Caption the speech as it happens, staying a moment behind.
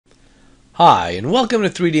Hi, and welcome to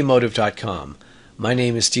 3dmotive.com. My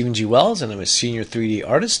name is Stephen G. Wells, and I'm a senior 3D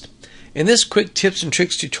artist. In this quick tips and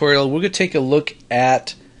tricks tutorial, we're going to take a look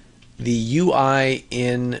at the UI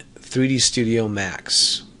in 3D Studio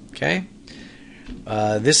Max. Okay,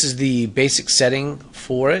 this is the basic setting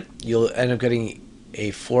for it. You'll end up getting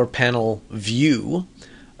a 4-panel view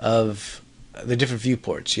of the different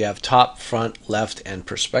viewports. You have top, front, left, and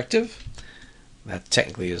perspective. That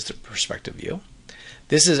technically is the perspective view.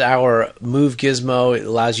 This is our move gizmo. It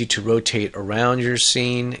allows you to rotate around your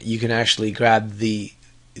scene. You can actually grab the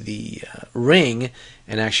ring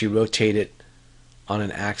and actually rotate it on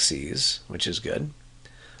an axis, which is good.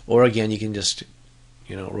 Or again, you can just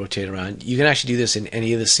rotate around. You can actually do this in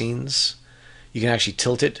any of the scenes. You can actually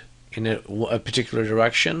tilt it in a particular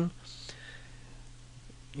direction.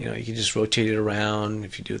 You can just rotate it around.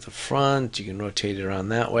 If you do it the front, you can rotate it around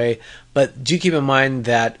that way. But do keep in mind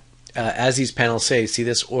that as these panels say, see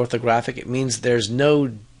this orthographic? It means there's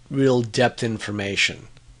no real depth information.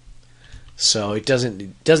 So it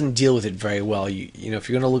doesn't deal with it very well. If you're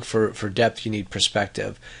going to look for depth, you need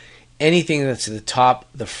perspective. Anything that's at the top,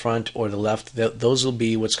 the front, or the left, those will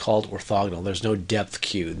be what's called orthogonal. There's no depth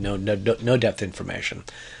cue, no depth information.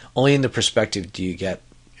 Only in the perspective do you get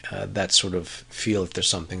that sort of feel if there's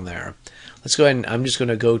something there. Let's go ahead and I'm just going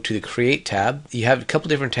to go to the Create tab. You have a couple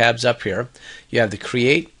different tabs up here. You have the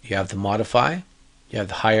Create, you have the Modify, you have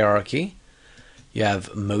the Hierarchy, you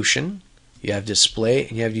have Motion, you have Display,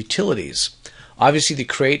 and you have Utilities. Obviously the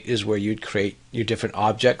Create is where you'd create your different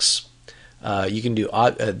objects. You can do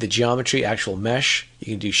the geometry, actual mesh. You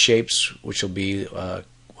can do shapes, which will be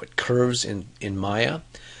curves in Maya.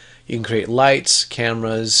 You can create lights,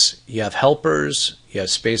 cameras, you have helpers, you have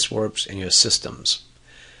space warps, and you have systems.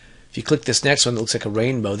 If you click this next one that looks like a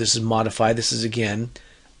rainbow, this is Modify. This is, again,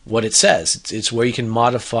 what it says. It's where you can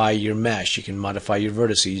modify your mesh. You can modify your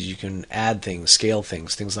vertices. You can add things, scale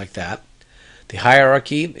things like that. The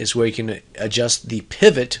Hierarchy is where you can adjust the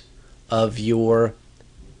pivot of your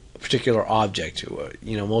particular object.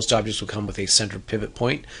 Most objects will come with a center pivot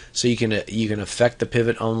point, so you can affect the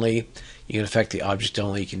pivot only. You can affect the object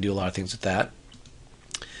only. You can do a lot of things with that.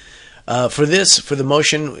 For the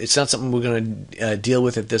motion, it's not something we're going to deal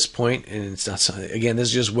with at this point, and it's not something. Again, this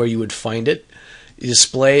is just where you would find it.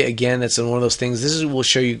 Display, again, that's one of those things. This will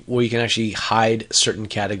show you where you can actually hide certain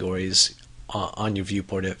categories on your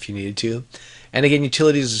viewport if you needed to. And again,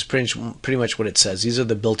 utilities is pretty much what it says. These are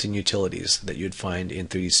the built-in utilities that you'd find in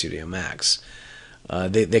 3D Studio Max.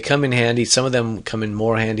 They come in handy. Some of them come in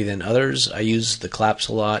more handy than others. I use the collapse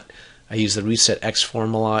a lot. I use the Reset X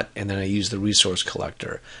form a lot, and then I use the Resource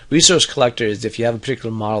Collector. Resource Collector is if you have a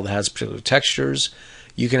particular model that has particular textures,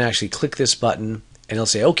 you can actually click this button, and it'll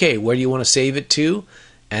say, okay, where do you want to save it to?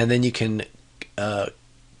 And then you can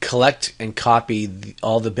collect and copy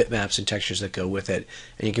all the bitmaps and textures that go with it,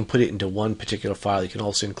 and you can put it into one particular file. You can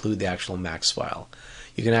also include the actual Max file.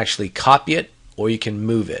 You can actually copy it, or you can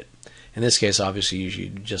move it. In this case, obviously, you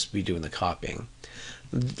should just be doing the copying.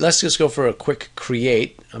 Let's just go for a quick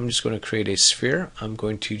create. I'm just going to create a sphere. I'm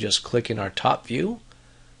going to just click in our top view,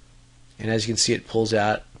 and as you can see, it pulls it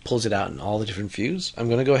out in all the different views. I'm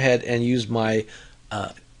going to go ahead and use my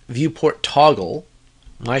viewport toggle.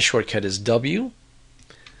 My shortcut is W,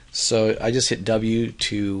 so I just hit W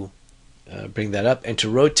to bring that up, and to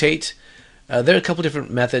rotate. There are a couple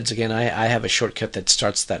different methods. Again, I have a shortcut that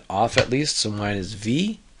starts that off at least, so mine is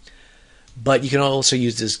V. But you can also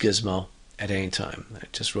use this gizmo at any time.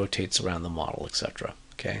 It just rotates around the model, etc.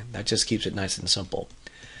 Okay, that just keeps it nice and simple.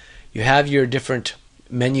 You have your different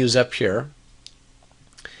menus up here,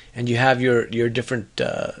 and you have your different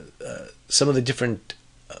some of the different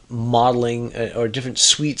modeling or different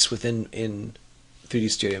suites within 3D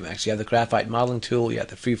Studio Max. You have the graphite modeling tool, you have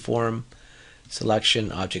the freeform,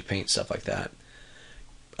 selection, object paint, stuff like that.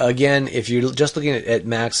 Again, if you're just looking at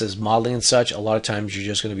Max as modeling and such, a lot of times you're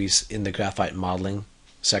just going to be in the graphite modeling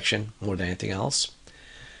section more than anything else.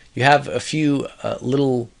 You have a few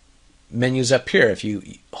little menus up here. If you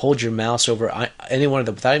hold your mouse over any one of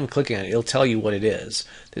them without even clicking on it, it'll tell you what it is.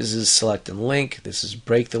 This is select and link. This is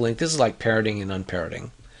break the link. This is like parroting and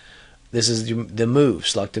unparroting. This is the move,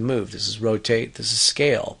 select and move. This is rotate. This is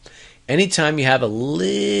scale. Anytime you have a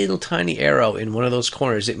little tiny arrow in one of those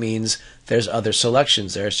corners, it means there's other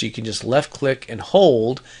selections there. So you can just left click and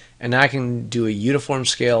hold, and I can do a uniform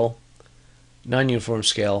scale, non-uniform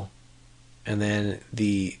scale, and then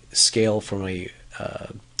the scale from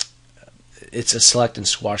it's a select and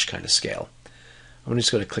squash kind of scale. I'm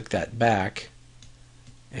just going to click that back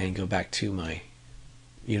and go back to my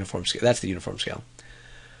uniform scale. That's the uniform scale.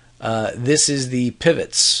 This is the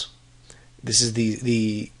pivots. This is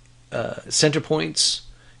the center points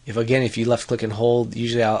If you left click and hold,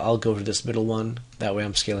 usually I'll go to this middle one. That way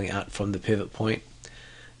I'm scaling out from the pivot point.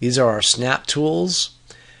 These are our snap tools.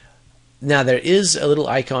 Now there is a little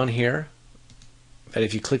icon here that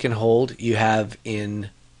if you click and hold, you have in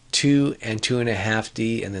 2 and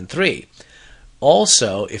 2.5D and then 3.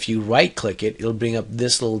 Also, if you right click it, it'll bring up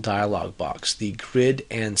this little dialog box, the grid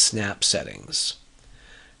and snap settings.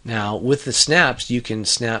 Now with the snaps, you can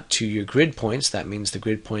snap to your grid points. That means the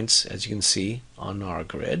grid points, as you can see on our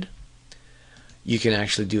grid. You can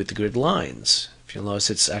actually do it the grid lines. If you'll notice,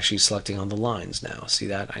 it's actually selecting on the lines now. See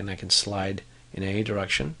that? And I can slide in any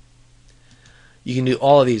direction. You can do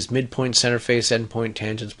all of these: midpoint, center face, endpoint,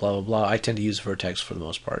 tangents, blah blah blah. I tend to use vertex for the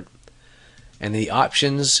most part. And the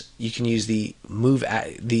options, you can use the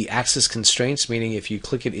the axis constraints, meaning if you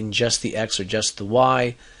click it in just the X or just the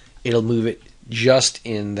Y, it'll move it just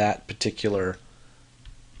in that particular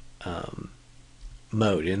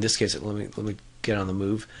mode. In this case, let me get on the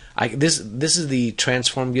move. This is the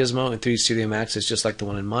transform gizmo in 3D Studio Max. It's just like the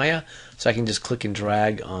one in Maya, so I can just click and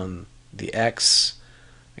drag on the X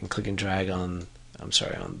and click and drag on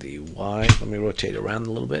on the Y. Let me rotate around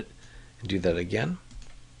a little bit and do that again.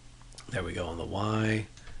 There we go, on the Y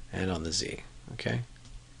and on the Z. Okay,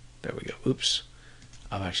 there we go. Oops,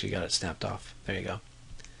 I've actually got it snapped off. There you go.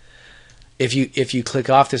 If you click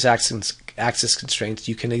off this axis constraints,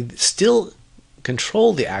 you can still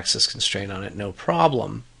control the axis constraint on it, no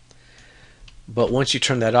problem. But once you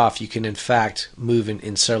turn that off, you can in fact move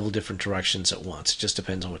in several different directions at once. It just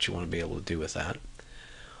depends on what you want to be able to do with that.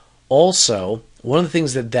 Also, one of the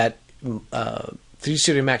things that 3D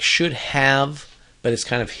Studio Max should have, but it's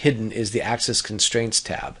kind of hidden, is the Axis Constraints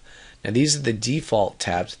tab. Now these are the default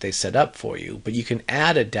tabs that they set up for you, but you can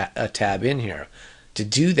add a tab in here. To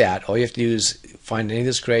do that, all you have to do is find any of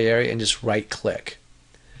this gray area and just right click.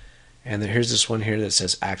 And then here's this one here that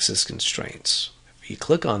says Axis Constraints. If you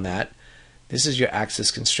click on that, this is your Axis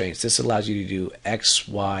Constraints. This allows you to do X,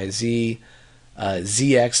 Y, Z,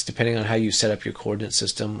 ZX, depending on how you set up your coordinate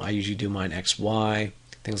system. I usually do mine XY,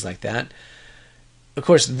 things like that. Of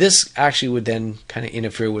course, this actually would then kind of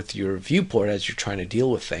interfere with your viewport as you're trying to deal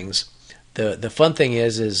with things. The fun thing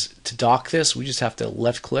is to dock this, we just have to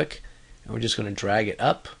left click, and we're just going to drag it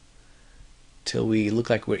up till we look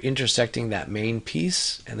like we're intersecting that main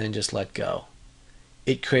piece, and then just let go.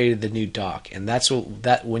 It created the new dock, and that's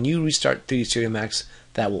that when you restart 3D Studio Max,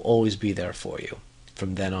 that will always be there for you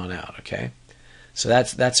from then on out. Okay, so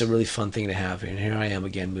that's a really fun thing to have. And here I am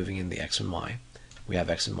again moving in the X and Y. We have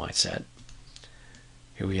X and Y set.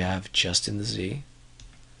 Here we have just in the Z.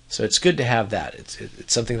 So it's good to have that.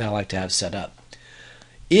 It's something that I like to have set up.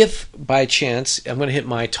 If by chance I'm going to hit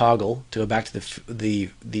my toggle to go back to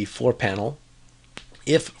the 4 panel.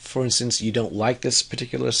 If, for instance, you don't like this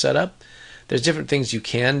particular setup, there's different things you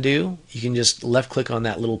can do. You can just left click on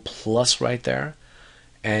that little plus right there,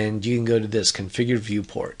 and you can go to this configure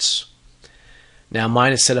viewports. Now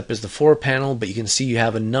mine is set up as the 4 panel, but you can see you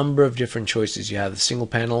have a number of different choices. You have the single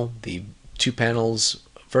panel, the 2 panels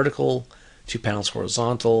vertical, 2 panels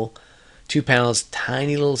horizontal, 2 panels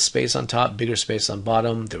tiny little space on top, bigger space on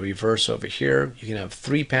bottom, the reverse over here. You can have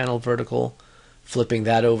 3 panel vertical, flipping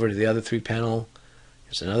that over to the other 3 panel.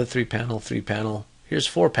 Here's another 3 panel, 3 panel. Here's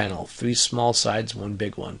 4 panel, 3 small sides, 1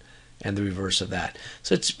 big one, and the reverse of that.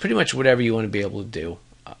 So it's pretty much whatever you want to be able to do.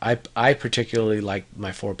 I particularly like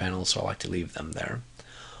my 4 panels, so I like to leave them there.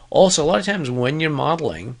 Also, a lot of times when you're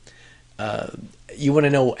modeling, you want to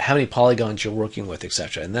know how many polygons you're working with,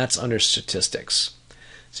 etc. And that's under statistics.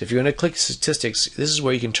 So if you're going to click statistics, this is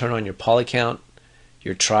where you can turn on your poly count,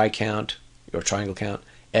 your tri count, your triangle count,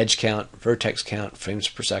 edge count, vertex count, frames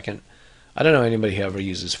per second. I don't know anybody who ever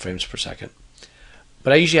uses frames per second.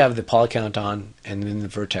 But I usually have the poly count on and then the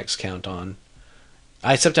vertex count on.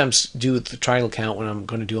 I sometimes do the triangle count when I'm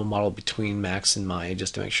going to do a model between Max and Maya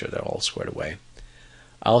just to make sure they're all squared away.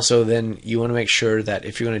 Also, then you want to make sure that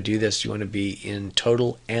if you're going to do this, you want to be in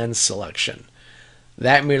total and selection.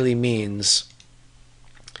 That merely means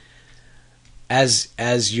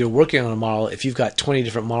as you're working on a model, if you've got 20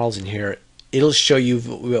 different models in here, it'll show you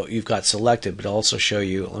what you've got selected, but it'll also show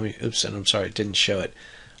you, oops, and I'm sorry, it didn't show it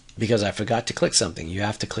because I forgot to click something. You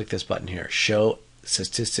have to click this button here, show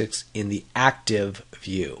statistics in the active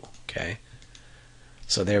view. Okay,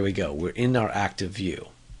 so there we go. We're in our active view.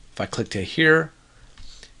 If I click to here,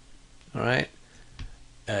 all right,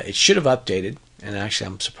 it should have updated, and actually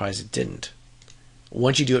I'm surprised it didn't.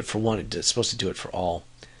 Once you do it for one, it's supposed to do it for all.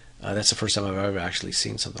 That's the first time I've ever actually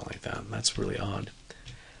seen something like that. That's really odd.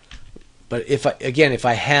 But if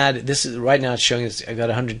I had this, is right now it's showing us I got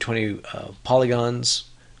 120 polygons,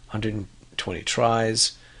 120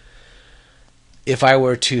 tries. if I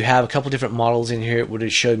were to have a couple different models in here, it would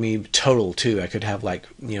have showed me total too. I could have like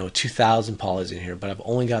 2,000 polys in here, but I've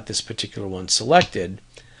only got this particular one selected,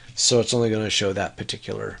 so it's only going to show that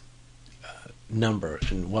particular number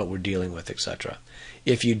and what we're dealing with, etc.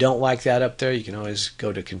 If you don't like that up there, you can always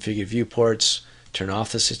go to configure viewports, turn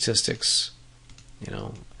off the statistics.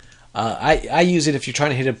 I use it if you're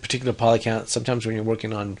trying to hit a particular poly count. Sometimes when you're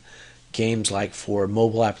working on games like for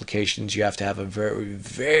mobile applications, you have to have a very,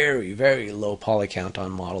 very, very low poly count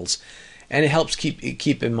on models, and it helps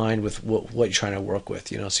keep in mind with what you're trying to work with.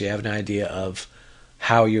 So you have an idea of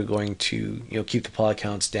how you're going to keep the poly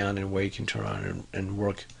counts down and where you can turn on and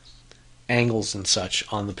work angles and such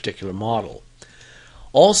on the particular model.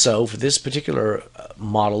 Also, for this particular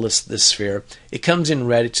model, this sphere, it comes in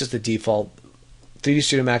red. It's just the default. 3D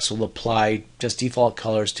Studio Max will apply just default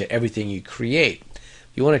colors to everything you create.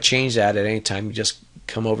 If you want to change that at any time, you just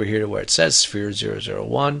come over here to where it says Sphere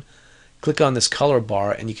 001, click on this color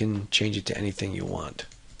bar, and you can change it to anything you want.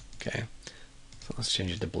 Okay, so let's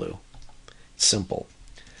change it to blue. It's simple.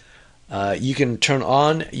 You can turn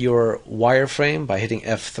on your wireframe by hitting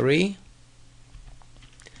F3.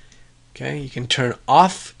 Okay, you can turn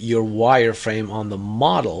off your wireframe on the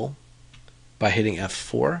model by hitting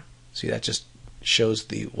F4. See, that just shows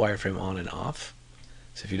the wireframe on and off.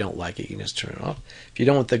 So if you don't like it, you can just turn it off. If you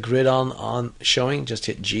don't want the grid on showing, just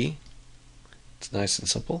hit G. It's nice and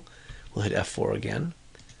simple. We'll hit F4 again.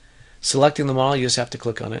 Selecting the model, you just have to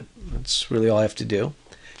click on it. That's really all I have to do.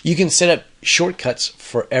 You can set up shortcuts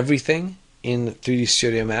for everything in 3D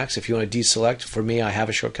Studio Max. If you want to deselect, for me, I have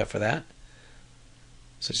a shortcut for that,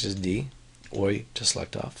 such as D, or you just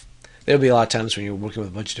select off. There'll be a lot of times when you're working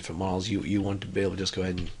with a bunch of different models, you want to be able to just go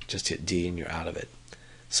ahead and just hit D and you're out of it.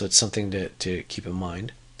 So it's something to keep in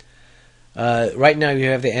mind. Right now you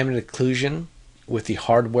have the ambient occlusion with the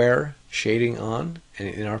hardware shading on, and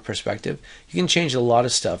in our perspective, you can change a lot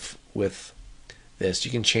of stuff with this.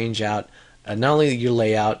 You can change out not only your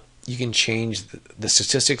layout, you can change the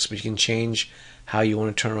statistics, but you can change how you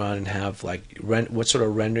want to turn around and have what sort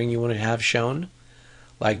of rendering you want to have shown.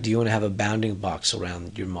 Like, do you want to have a bounding box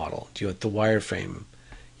around your model? Do you want the wireframe?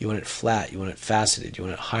 You want it flat? You want it faceted? You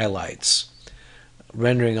want it highlights?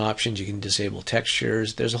 Rendering options, you can disable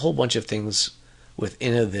textures. There's a whole bunch of things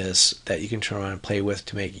within this that you can turn around and play with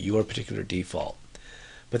to make your particular default.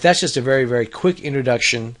 But that's just a very, very quick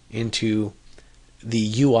introduction into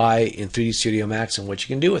the UI in 3D Studio Max and what you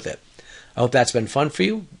can do with it. I hope that's been fun for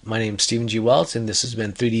you. My name is Stephen G. Wells, and this has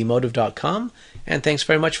been 3dmotive.com, and thanks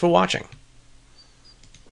very much for watching.